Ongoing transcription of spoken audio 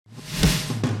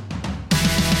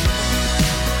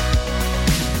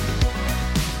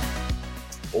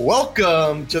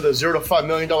Welcome to the $0 to $5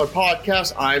 million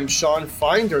podcast. I'm Sean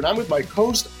Finder, and I'm with my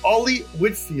co-host, Ollie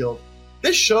Whitfield.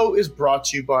 This show is brought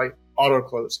to you by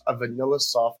AutoClose, a vanilla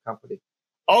soft company.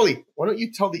 Ollie, why don't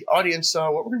you tell the audience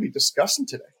what we're going to be discussing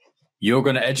today? You're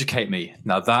going to educate me.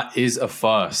 Now, that is a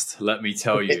first, let me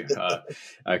tell you.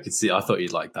 I thought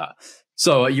you'd like that.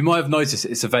 So you might have noticed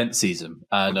it's event season,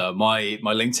 and my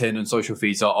LinkedIn and social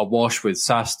feeds are awash with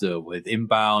SaaStr, with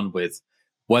Inbound, with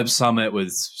Web Summit, with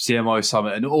CMO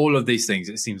Summit, and all of these things.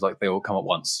 It seems like they all come at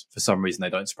once. For some reason, they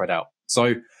don't spread out.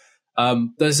 So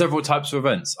there's several types of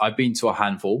events. I've been to a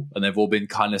handful, and they've all been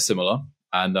kind of similar.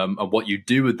 And what you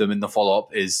do with them in the follow-up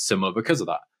is similar because of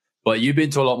that. But you've been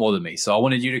to a lot more than me. So I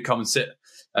wanted you to come and sit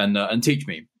and teach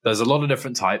me. There's a lot of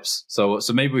different types. So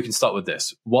maybe we can start with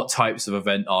this. What types of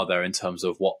event are there in terms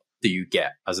of what do you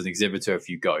get as an exhibitor if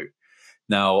you go?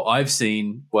 Now, I've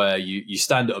seen where you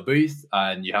stand at a booth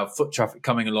and you have foot traffic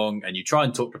coming along and you try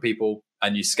and talk to people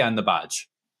and you scan the badge.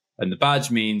 And the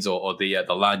badge means, or the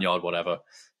lanyard, whatever.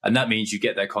 And that means you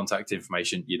get their contact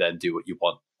information. You then do what you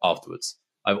want afterwards.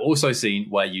 I've also seen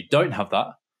where you don't have that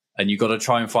and you've got to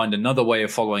try and find another way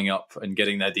of following up and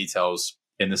getting their details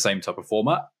in the same type of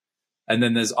format. And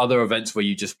then there's other events where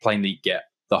you just plainly get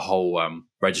the whole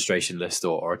registration list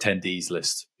or attendees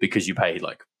list because you paid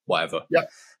like whatever. Yeah.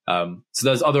 So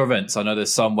there's other events. I know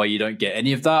there's some where you don't get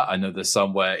any of that. I know there's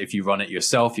some where if you run it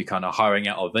yourself, you're kind of hiring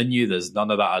out a venue. There's none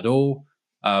of that at all.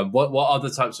 What other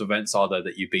types of events are there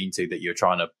that you've been to that you're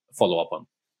trying to follow up on?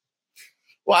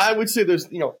 Well, I would say there's,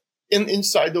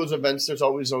 inside those events, there's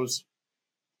always those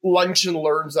lunch and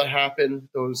learns that happen,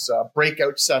 those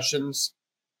breakout sessions.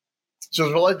 So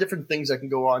there's a lot of different things that can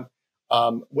go on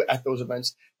at those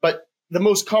events. But the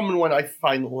most common one I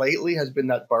find lately has been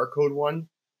that barcode one.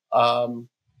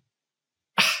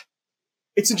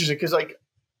 It's interesting because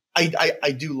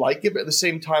I do like it, but at the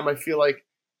same time, I feel like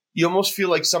you almost feel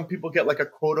like some people get like a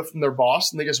quota from their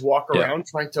boss and they just walk around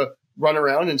trying to run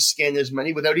around and scan as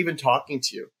many without even talking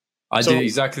to you. I do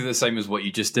exactly the same as what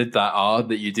you just did, that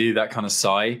you do, that kind of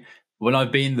sigh. When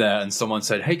I've been there and someone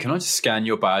said, "Hey, can I just scan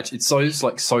your badge?" It's so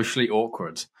like socially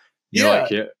awkward. Like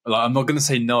I'm not going to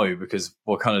say no because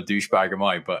what kind of douchebag am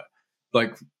I? But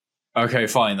like, okay,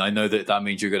 fine. I know that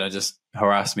means you're going to just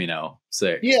harass me now.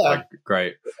 Sick. Yeah. Like,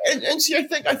 great. And see, I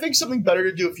think something better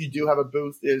to do if you do have a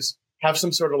booth is have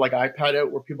some sort of like iPad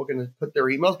out where people can put their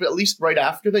emails, but at least right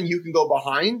after then you can go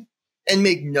behind and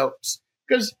make notes.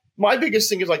 Because my biggest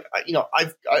thing is like,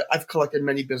 I've collected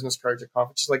many business cards at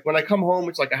conferences. Like when I come home,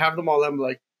 it's like I have them all. I'm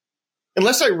like,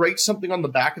 unless I write something on the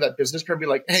back of that business card, be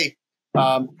like, hey,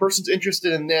 person's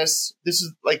interested in this. This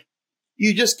is like,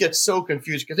 you just get so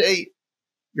confused because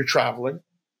you're traveling.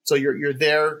 So you're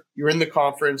there, you're in the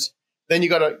conference, then you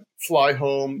got to fly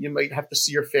home. You might have to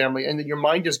see your family. And then your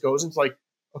mind just goes into like,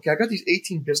 okay, I got these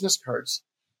 18 business cards.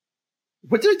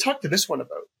 What did I talk to this one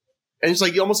about? And it's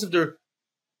like, you almost have to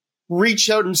reach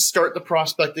out and start the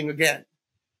prospecting again.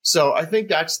 So I think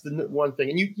that's the one thing.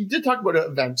 And you did talk about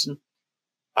events. And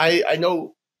I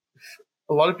know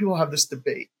a lot of people have this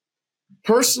debate.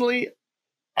 Personally,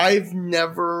 I've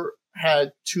never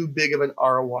had too big of an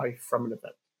ROI from an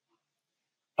event.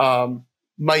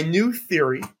 My new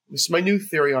theory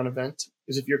on event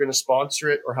is if you're going to sponsor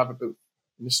it or have a booth.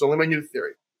 And this is only my new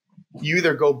theory. You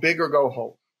either go big or go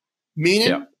home.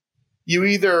 Meaning you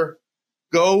either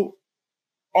go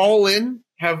all in,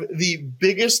 have the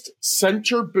biggest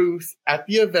center booth at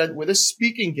the event with a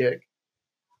speaking gig,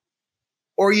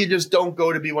 or you just don't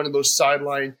go to be one of those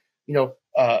sideline,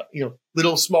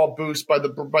 little small booths by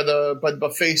the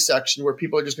buffet section where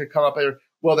people are just going to come up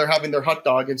while they're having their hot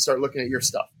dog and start looking at your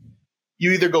stuff.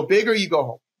 You either go big or you go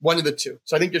home, one of the two.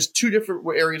 So I think there's two different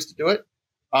areas to do it.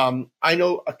 I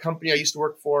know a company I used to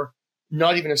work for,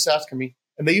 not even a SaaS company,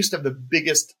 and they used to have the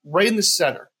biggest right in the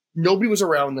center. Nobody was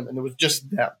around them, and it was just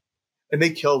them, and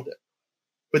they killed it.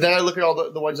 But then I look at all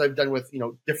the ones I've done with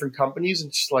different companies, and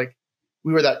it's just like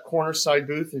we were that corner side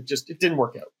booth, and it didn't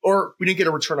work out, or we didn't get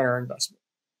a return on our investment.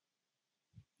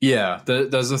 Yeah,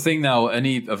 there's a thing now.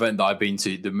 Any event that I've been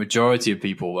to, the majority of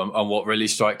people, and what really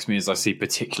strikes me is I see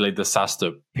particularly the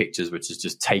SaaStr pictures, which has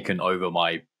just taken over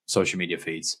my social media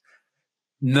feeds.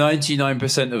 99%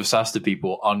 of SaaStr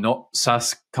people are not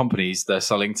SaaS companies. They're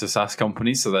selling to SaaS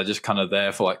companies. So they're just kind of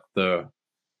there for like the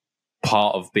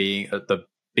part of being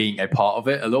a part of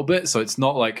it a little bit. So it's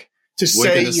not like to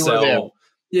say you were there.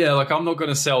 Yeah, like I'm not going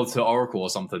to sell to Oracle or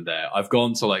something there. I've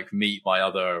gone to like meet my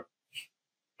other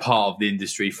part of the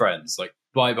industry friends. Like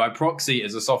by proxy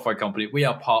as a software company, we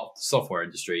are part of the software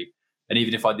industry. And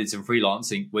even if I did some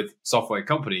freelancing with software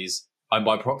companies, I'm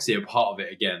by proxy a part of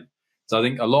it again. So I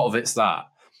think a lot of it's that.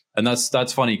 And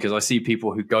that's funny because I see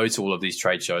people who go to all of these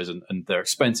trade shows and they're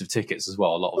expensive tickets as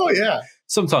well. A lot of them. Yeah.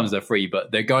 Sometimes they're free,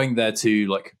 but they're going there to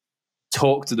like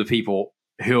talk to the people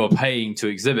who are paying to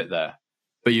exhibit there.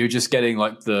 But you're just getting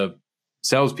like the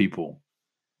salespeople.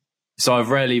 So I've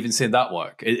rarely even seen that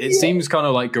work. It seems kind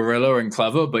of like guerrilla and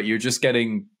clever, but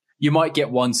you might get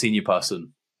one senior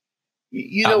person.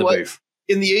 You know what? Booth.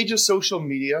 In the age of social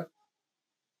media,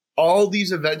 all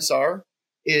these events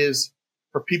is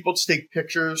for people to take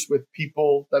pictures with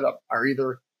people that are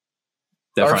either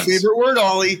their our friends. Favorite word,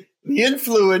 Ollie, the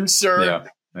influencer,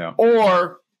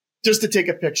 or just to take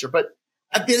a picture. But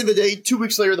at the end of the day, 2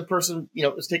 weeks later, the person,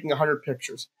 is taking 100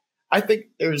 pictures. I think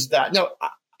there's that. Now,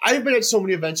 I've been at so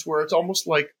many events where it's almost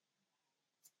like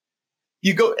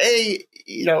you go,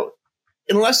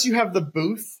 unless you have the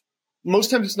booth, most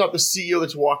times it's not the CEO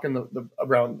that's walking the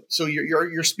around. So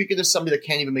you're speaking to somebody that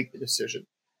can't even make the decision.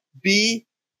 B,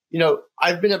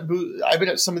 I've been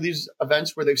at some of these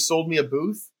events where they've sold me a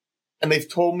booth and they've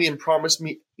told me and promised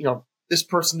me, this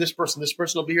person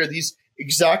will be here. These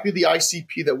exactly the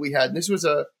ICP that we had. And this was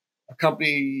a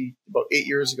company about 8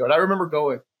 years ago. And I remember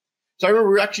going. So I remember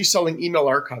we were actually selling email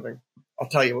archiving. I'll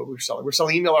tell you what we were selling. We're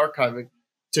selling email archiving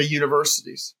to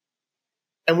universities.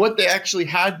 And what they actually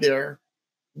had there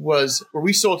was where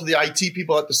we sold to the IT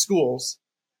people at the schools.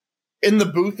 In the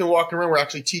booth and walking around were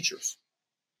actually teachers.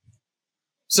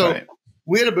 So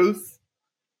we had a booth.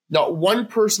 Not one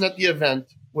person at the event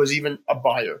was even a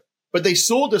buyer. But they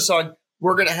sold us on,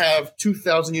 we're going to have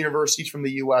 2,000 universities from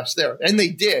the U.S. there. And they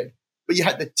did. But you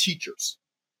had the teachers.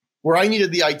 Where I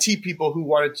needed the IT people who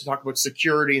wanted to talk about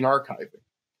security and archiving.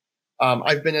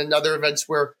 I've been in other events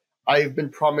where I've been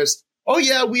promised, oh,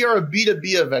 yeah, we are a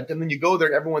B2B event. And then you go there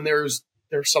and everyone there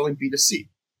they're selling B2C.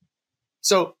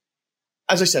 So,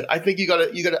 as I said, I think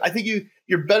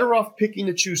you're better off picking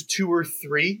to choose 2 or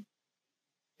 3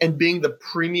 and being the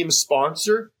premium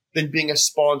sponsor than being a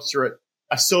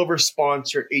silver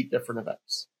sponsor at 8 different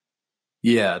events.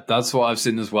 Yeah, that's what I've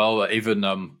seen as well. Even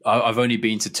I've only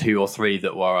been to 2 or 3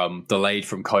 that were delayed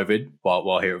from COVID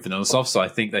while here at VanillaSoft. So I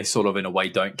think they sort of, in a way,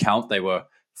 don't count. They were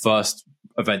first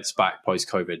events back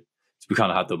post-COVID. So we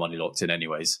kind of had the money locked in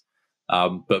anyways.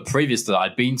 But previous to that,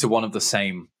 I'd been to one of the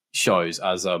same shows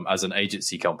as an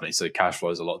agency company. So cash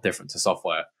flow is a lot different to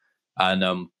software.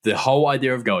 And the whole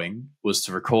idea of going was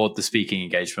to record the speaking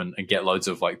engagement and get loads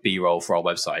of like B-roll for our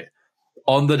website.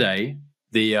 On the day,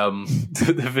 the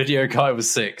video guy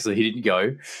was sick, so he didn't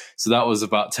go. So that was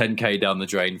about 10K down the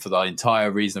drain for the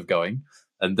entire reason of going.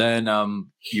 And then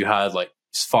you had like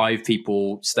 5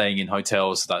 people staying in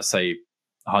hotels. So that's say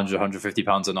 100, 150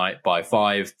 pounds a night by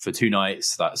 5 for 2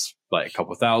 nights. That's like a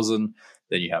couple thousand.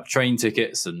 Then you have train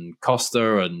tickets and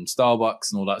Costa and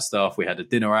Starbucks and all that stuff. We had a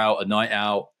dinner out, a night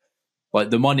out. Like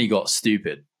the money got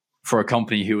stupid for a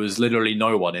company who was literally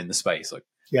no one in the space. Like,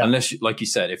 unless, like you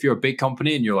said, if you're a big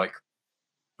company and you're like,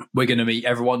 we're going to meet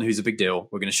everyone who's a big deal,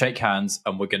 we're going to shake hands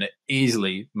and we're going to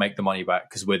easily make the money back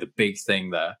because we're the big thing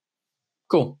there.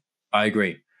 Cool. I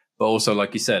agree. But also,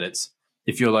 like you said,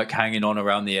 if you're like hanging on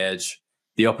around the edge,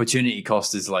 the opportunity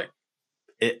cost is like,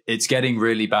 it's getting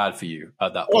really bad for you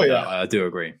at that point. Oh, yeah. I do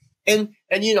agree. And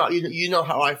you know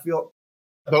how I feel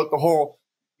about the whole,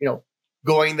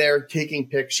 going there, taking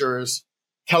pictures,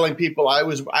 telling people I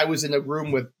was in a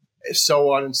room with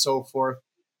so on and so forth,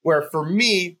 where for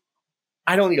me,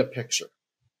 I don't need a picture.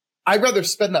 I'd rather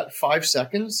spend that 5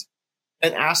 seconds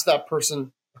and ask that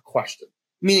person a question.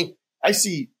 Meaning, I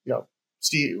see,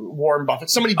 Steve, Warren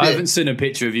Buffett, somebody big. I haven't seen a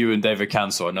picture of you and David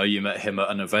Cancel. I know you met him at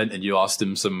an event and you asked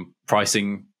him some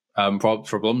pricing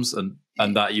problems, and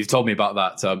that you've told me about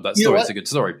that story. It's a good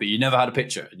story, but you never had a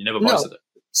picture and you never posted it.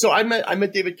 So I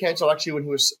met David Cancel actually when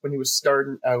he was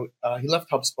starting out. He left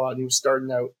HubSpot and he was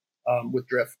starting out with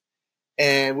Drift,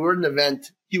 and we were at an event.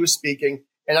 He was speaking,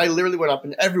 and I literally went up,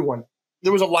 and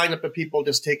there was a lineup of people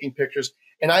just taking pictures,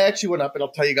 and I actually went up, and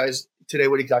I'll tell you guys today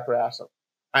what exactly I asked him.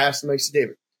 I asked him, I said,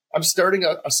 David, I'm starting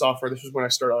a software. This was when I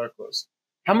started AutoClose.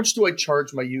 How much do I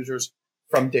charge my users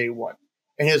from day one?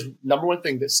 And his number one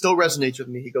thing that still resonates with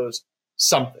me, he goes,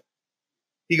 something.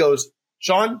 He goes,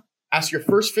 Sean, ask your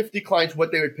first 50 clients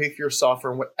what they would pay for your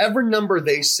software, and whatever number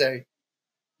they say,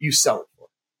 you sell it for.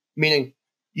 Meaning,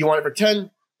 you want it for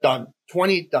 10, done.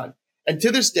 20, done. And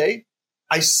to this day,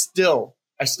 I still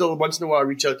once in a while I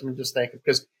reach out to him and just thank him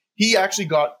because he actually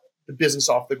got the business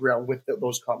off the ground with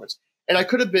those comments. And I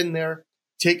could have been there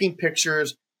taking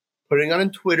pictures, putting on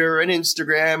Twitter and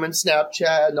Instagram and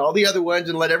Snapchat and all the other ones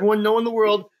and let everyone know in the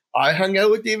world I hung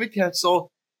out with David Ketzel,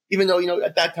 even though,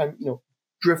 at that time,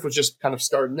 Drift was just kind of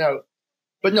starting out.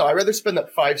 But no, I'd rather spend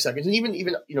that 5 seconds. And even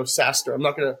SaaStr, I'm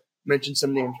not going to mention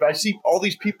some names, but I see all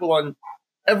these people on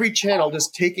every channel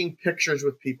just taking pictures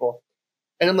with people.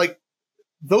 And I'm like,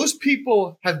 those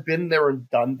people have been there and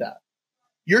done that.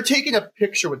 You're taking a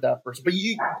picture with that person. But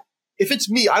if it's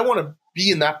me, I want to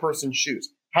be in that person's shoes.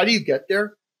 How do you get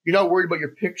there? You're not worried about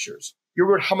your pictures. You're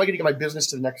worried, how am I going to get my business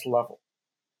to the next level?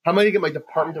 How am I going to get my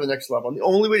department to the next level? And the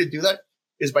only way to do that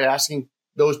is by asking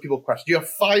those people questions. You have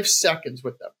 5 seconds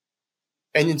with them.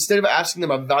 And instead of asking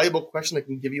them a valuable question that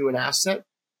can give you an asset,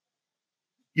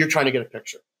 you're trying to get a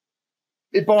picture.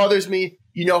 It bothers me.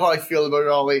 You know how I feel about it,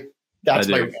 Ollie. That's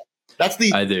my rant.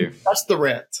 I do. That's the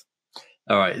rant.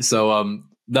 All right. So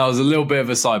that was a little bit of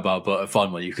a sidebar, but a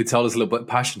fun one. You could tell there's a little bit of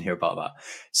passion here about that.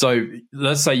 So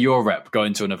let's say you're a rep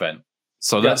going to an event.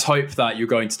 So let's hope that you're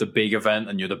going to the big event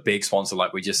and you're the big sponsor,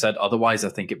 like we just said. Otherwise, I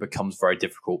think it becomes very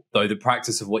difficult, though the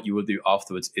practice of what you will do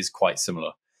afterwards is quite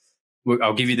similar.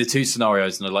 I'll give you the 2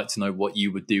 scenarios, and I'd like to know what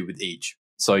you would do with each.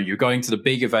 So you're going to the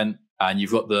big event and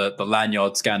you've got the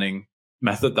lanyard scanning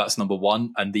method. That's number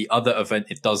 1. And the other event,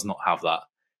 it does not have that.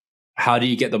 How do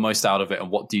you get the most out of it,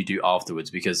 and what do you do afterwards?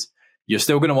 Because you're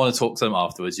still going to want to talk to them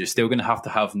afterwards. You're still going to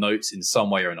have notes in some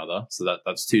way or another. So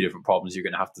that's 2 different problems you're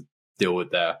going to have to deal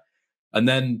with there. And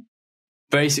then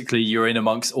basically you're in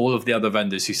amongst all of the other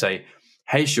vendors who say,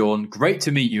 hey, Sean, great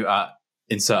to meet you at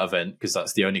insert event, because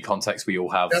that's the only context we all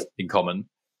have in common.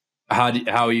 How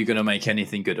are you going to make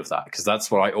anything good of that? Because that's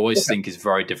what I always think is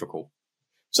very difficult.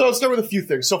 So let's start with a few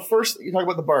things. So first, you talk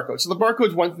about the barcode. So the barcode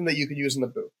is one thing that you could use in the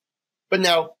booth. But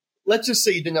now, let's just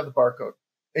say you didn't have the barcode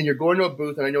and you're going to a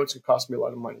booth, and I know it's going to cost me a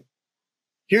lot of money.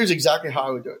 Here's exactly how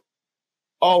I would do it.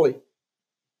 Ollie,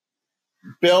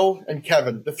 Bill, and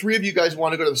Kevin, the 3 of you guys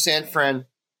want to go to the San Fran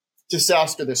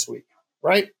disaster this week,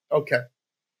 right? Okay.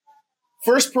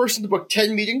 First person to book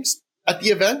 10 meetings at the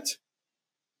event,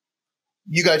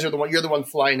 you guys are you're the one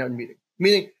flying out and meeting.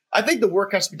 Meaning, I think the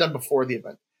work has to be done before the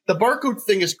event. The barcode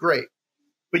thing is great,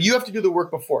 but you have to do the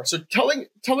work before. So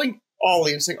telling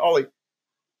Ollie and saying, Ollie,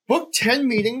 book 10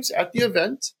 meetings at the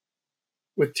event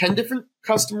with 10 different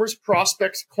customers,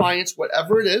 prospects, clients,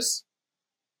 whatever it is,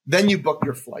 then you book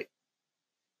your flight.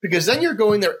 Because then you're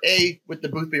going there, with the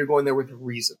booth, but you're going there with a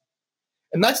reason.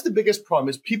 And that's the biggest problem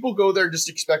is people go there and just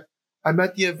expect, I'm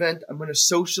at the event, I'm going to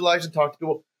socialize and talk to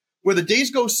people. Where the days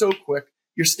go so quick,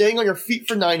 you're staying on your feet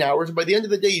for 9 hours, and by the end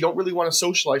of the day, you don't really want to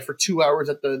socialize for 2 hours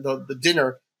at the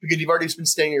dinner because you've already been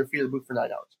staying on your feet at the booth for 9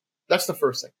 hours. That's the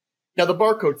first thing. Now, the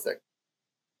barcode thing.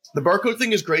 The barcode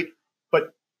thing is great,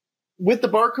 but with the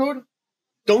barcode,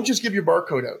 don't just give your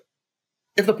barcode out.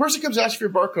 If the person comes to ask for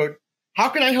your barcode, how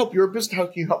can I help your business? How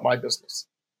can you help my business?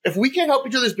 If we can't help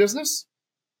each other's business,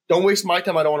 don't waste my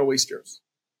time. I don't want to waste yours.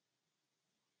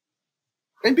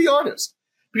 And be honest.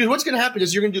 Because what's going to happen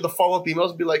is you're going to do the follow-up emails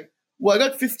and be like, well, I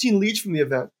got 15 leads from the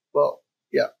event. Well,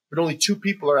 yeah, but only 2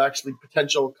 people are actually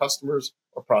potential customers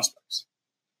or prospects.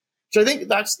 So I think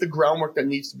that's the groundwork that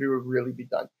needs to really be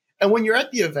done. And when you're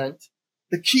at the event,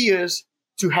 the key is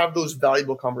to have those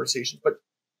valuable conversations. But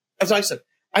as I said,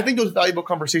 I think those valuable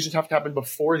conversations have to happen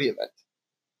before the event,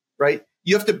 right?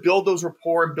 You have to build those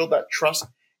rapport and build that trust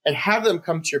and have them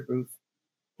come to your booth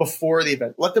before the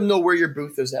event. Let them know where your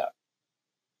booth is at.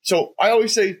 So I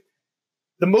always say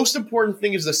the most important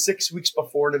thing is the 6 weeks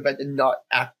before an event and not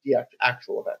at the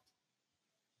actual event.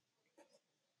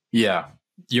 Yeah,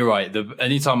 you're right.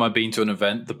 Anytime I've been to an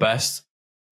event, the best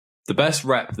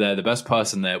rep there, the best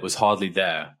person there was hardly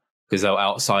there because they were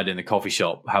outside in the coffee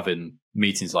shop having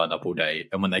meetings lined up all day.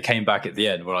 And when they came back at the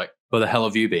end, we're like, where the hell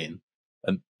have you been?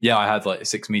 And yeah, I had like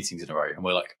 6 meetings in a row. And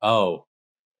we're like, oh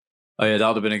yeah, that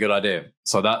would have been a good idea.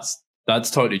 So that's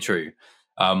totally true.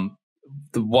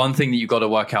 The one thing that you got to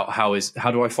work out how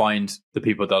do I find the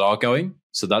people that are going?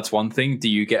 So that's one thing. Do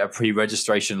you get a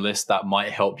pre-registration list that might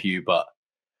help you? But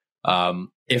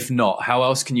if not, how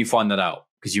else can you find that out?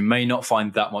 Because you may not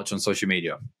find that much on social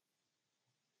media.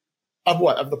 Of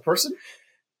what? Of the person?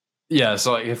 Yeah.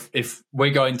 So if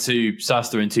we're going to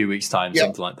SaaStr in 2 weeks' time,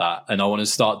 something like that, and I want to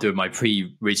start doing my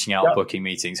pre-reaching out booking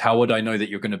meetings, how would I know that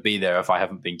you're going to be there if I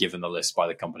haven't been given the list by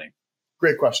the company?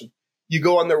 Great question. You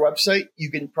go on their website,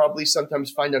 you can probably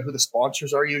sometimes find out who the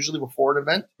sponsors are usually before an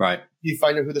event. Right. You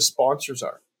find out who the sponsors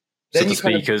are. Then so the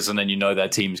speakers, and then you know their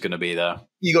team's going to be there.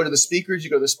 You go to the speakers, you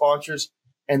go to the sponsors,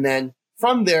 and then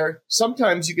from there,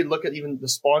 sometimes you can look at even the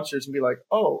sponsors and be like,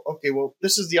 oh, okay, well,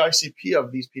 this is the ICP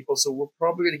of these people, so we're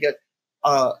probably going to get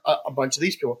a bunch of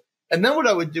these people. And then what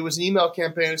I would do is an email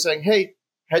campaign saying, hey,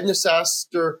 heading to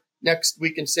SaaStr next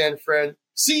week in San Fran.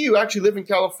 See, you actually live in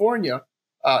California.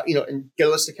 And get a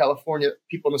list of California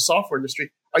people in the software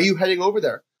industry. Are you heading over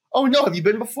there? Oh, no. Have you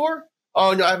been before?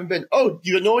 Oh, no, I haven't been. Oh,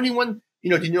 do you know anyone? Do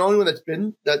you know anyone that's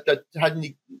been that had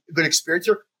any good experience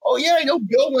here? Oh yeah, I know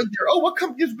Bill went there. Oh, what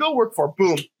company does Bill work for?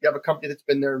 Boom, you have a company that's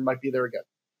been there and might be there again.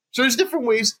 So there's different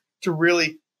ways to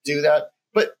really do that.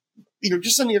 But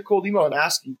just sending a cold email and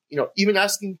asking, even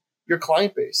asking your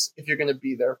client base if you're going to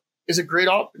be there is a great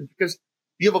option, because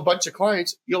you have a bunch of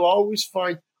clients, you'll always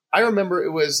find. I remember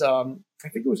it was, I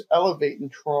think it was Elevate in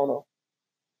Toronto.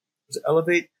 Was it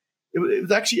Elevate? It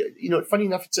was actually, funny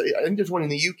enough, I think there's one in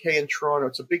the UK in Toronto.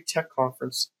 It's a big tech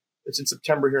conference. It's in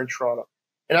September here in Toronto.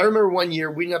 And I remember one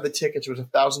year we didn't have the tickets. It was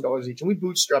 $1,000 each, and we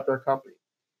bootstrapped our company.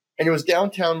 And it was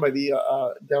downtown by the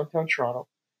downtown Toronto.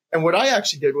 And what I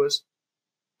actually did was,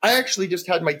 I actually just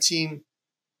had my team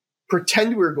pretend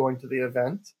we were going to the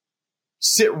event,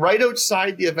 sit right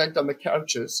outside the event on the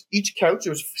couches. Each couch, it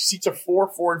was seats of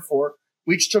 4, 4, and 4.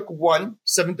 We each took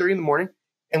 7:30 in the morning,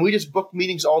 and we just booked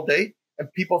meetings all day.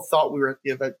 And people thought we were at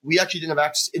the event. We actually didn't have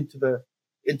access into the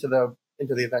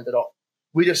event at all.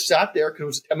 We just sat there because it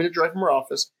was a 10-minute drive from our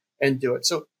office and do it.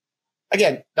 So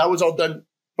again, that was all done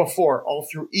before, all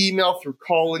through email, through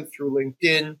calling, through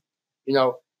LinkedIn,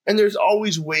 and there's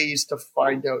always ways to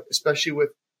find out, especially with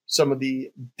some of the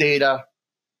data,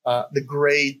 the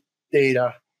gray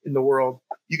data in the world.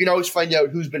 You can always find out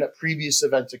who's been at previous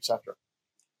events, etc.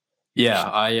 Yeah,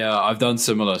 I've done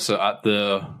similar. So at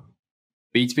the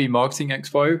B2B Marketing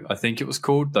Expo, I think it was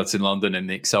called, that's in London in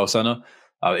the Excel Center.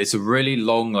 It's a really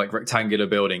long, rectangular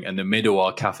building. In the middle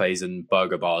are cafes and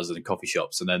burger bars and coffee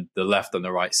shops. And then the left and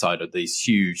the right side are these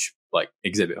huge,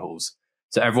 exhibit halls.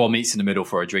 So everyone meets in the middle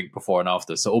for a drink before and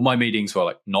after. So all my meetings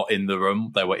were not in the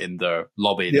room. They were in the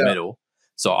lobby in the middle.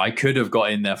 So I could have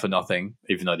got in there for nothing,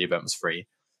 even though the event was free.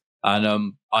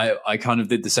 And I kind of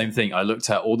did the same thing. I looked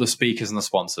at all the speakers and the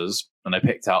sponsors, and I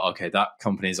picked out, okay, that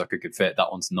company is a good fit.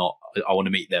 That one's not. I want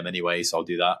to meet them anyway, so I'll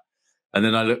do that. And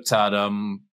then I looked at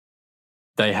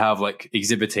they have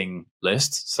exhibiting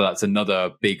lists. So that's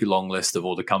another big long list of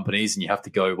all the companies, and you have to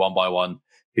go one by one.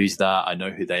 Who's that? I know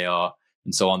who they are,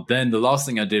 and so on. Then the last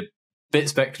thing I did, bit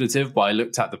speculative, but I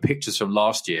looked at the pictures from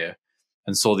last year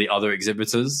and saw the other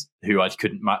exhibitors who I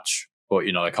couldn't match. Or,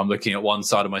 I'm looking at one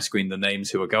side of my screen, the names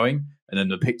who are going, and then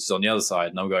the pictures on the other side.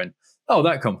 And I'm going, oh,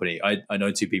 that company. I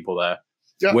know 2 people there.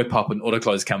 Yeah. Whip up an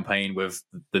auto-close campaign with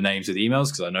the names of the emails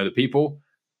because I know the people.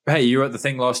 Hey, you were at the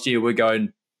thing last year. We're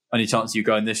going. Any chance you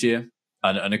going this year?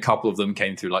 And a couple of them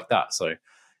came through like that. So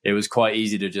it was quite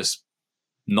easy to just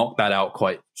knock that out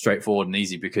quite straightforward and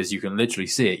easy, because you can literally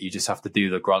see it. You just have to do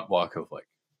the grunt work of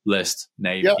list,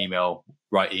 name, email,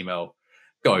 write email,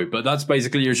 go. But that's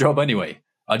basically your job anyway.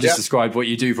 I just described what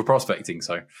you do for prospecting.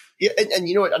 So and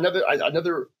you know what?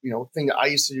 Another thing that I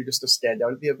used to do just to stand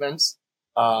out at the events,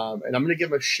 and I'm going to give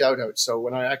him a shout out. So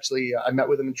when I met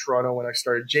with him in Toronto when I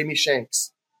started, Jamie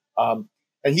Shanks,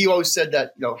 and he always said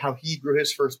that how he grew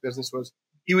his first business was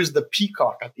he was the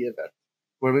peacock at the event.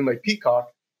 What I mean by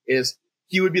peacock is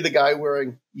he would be the guy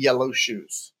wearing yellow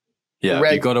shoes.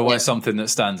 Yeah, you got to wear something that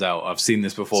stands out. I've seen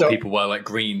this before. People wear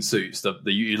green suits.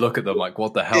 You look at them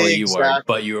what the hell are you wearing?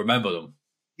 But you remember them.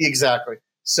 Exactly.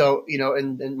 So,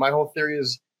 and my whole theory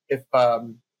is if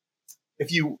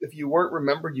you weren't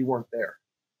remembered, you weren't there.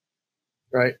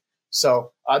 Right.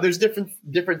 So, there's different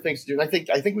things to do. And I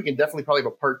think we can definitely probably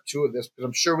have a part 2 of this, because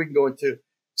I'm sure we can go into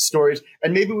stories,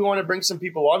 and maybe we want to bring some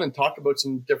people on and talk about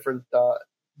some different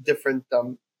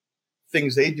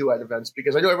things they do at events,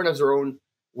 because I know everyone has their own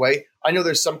way. I know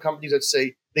there's some companies that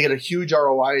say they get a huge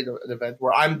ROI at an event,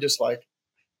 where I'm just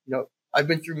I've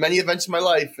been through many events in my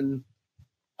life, and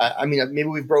I mean, maybe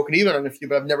we've broken even on a few,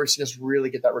 but I've never seen us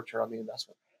really get that return on the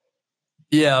investment.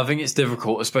 Yeah, I think it's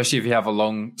difficult, especially if you have a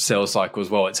long sales cycle as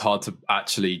well. It's hard to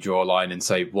actually draw a line and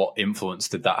say, what influence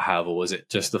did that have? Or was it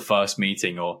just the first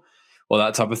meeting or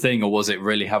that type of thing? Or was it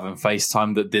really having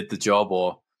FaceTime that did the job,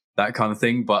 or that kind of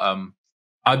thing? But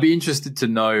I'd be interested to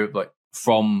know,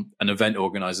 from an event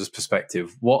organizer's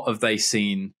perspective, what have they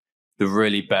seen the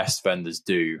really best vendors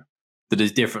do that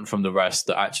is different from the rest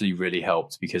that actually really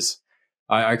helped? Because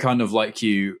I kind of like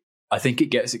you, I think it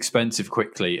gets expensive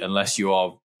quickly unless you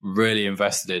are really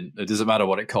invested in. It doesn't matter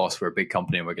what it costs. We're a big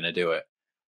company and we're going to do it.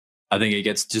 I think it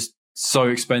gets just so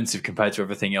expensive compared to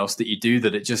everything else that you do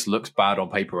that it just looks bad on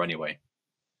paper anyway.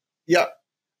 Yeah.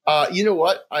 You know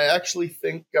what? I actually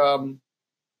think I'm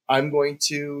going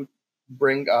to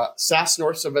bring SaaS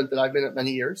North's event that I've been at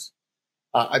many years.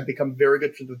 I've become very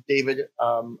good friends with David,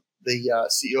 the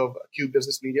CEO of Q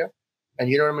Business Media. And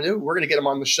you know what I'm going to do? We're going to get him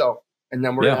on the show. And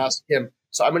then we're going to ask him.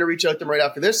 So I'm going to reach out to him right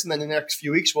after this. And then in the next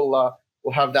few weeks, we'll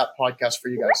have that podcast for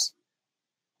you guys.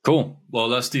 Cool. Well,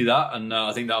 let's do that. And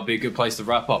I think that'll be a good place to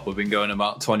wrap up. We've been going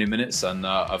about 20 minutes and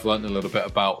I've learned a little bit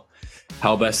about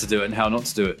how best to do it and how not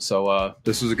to do it. So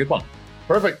this was a good one.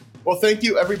 Perfect. Well, thank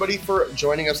you, everybody, for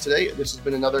joining us today. This has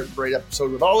been another great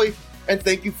episode with Ollie. And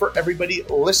thank you for everybody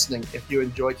listening. If you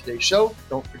enjoyed today's show,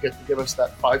 don't forget to give us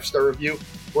that 5-star review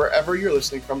wherever you're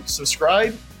listening from.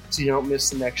 Subscribe so you don't miss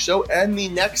the next show and the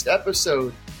next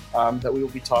episode that we will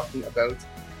be talking about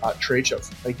trade shows.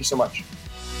 Thank you so much.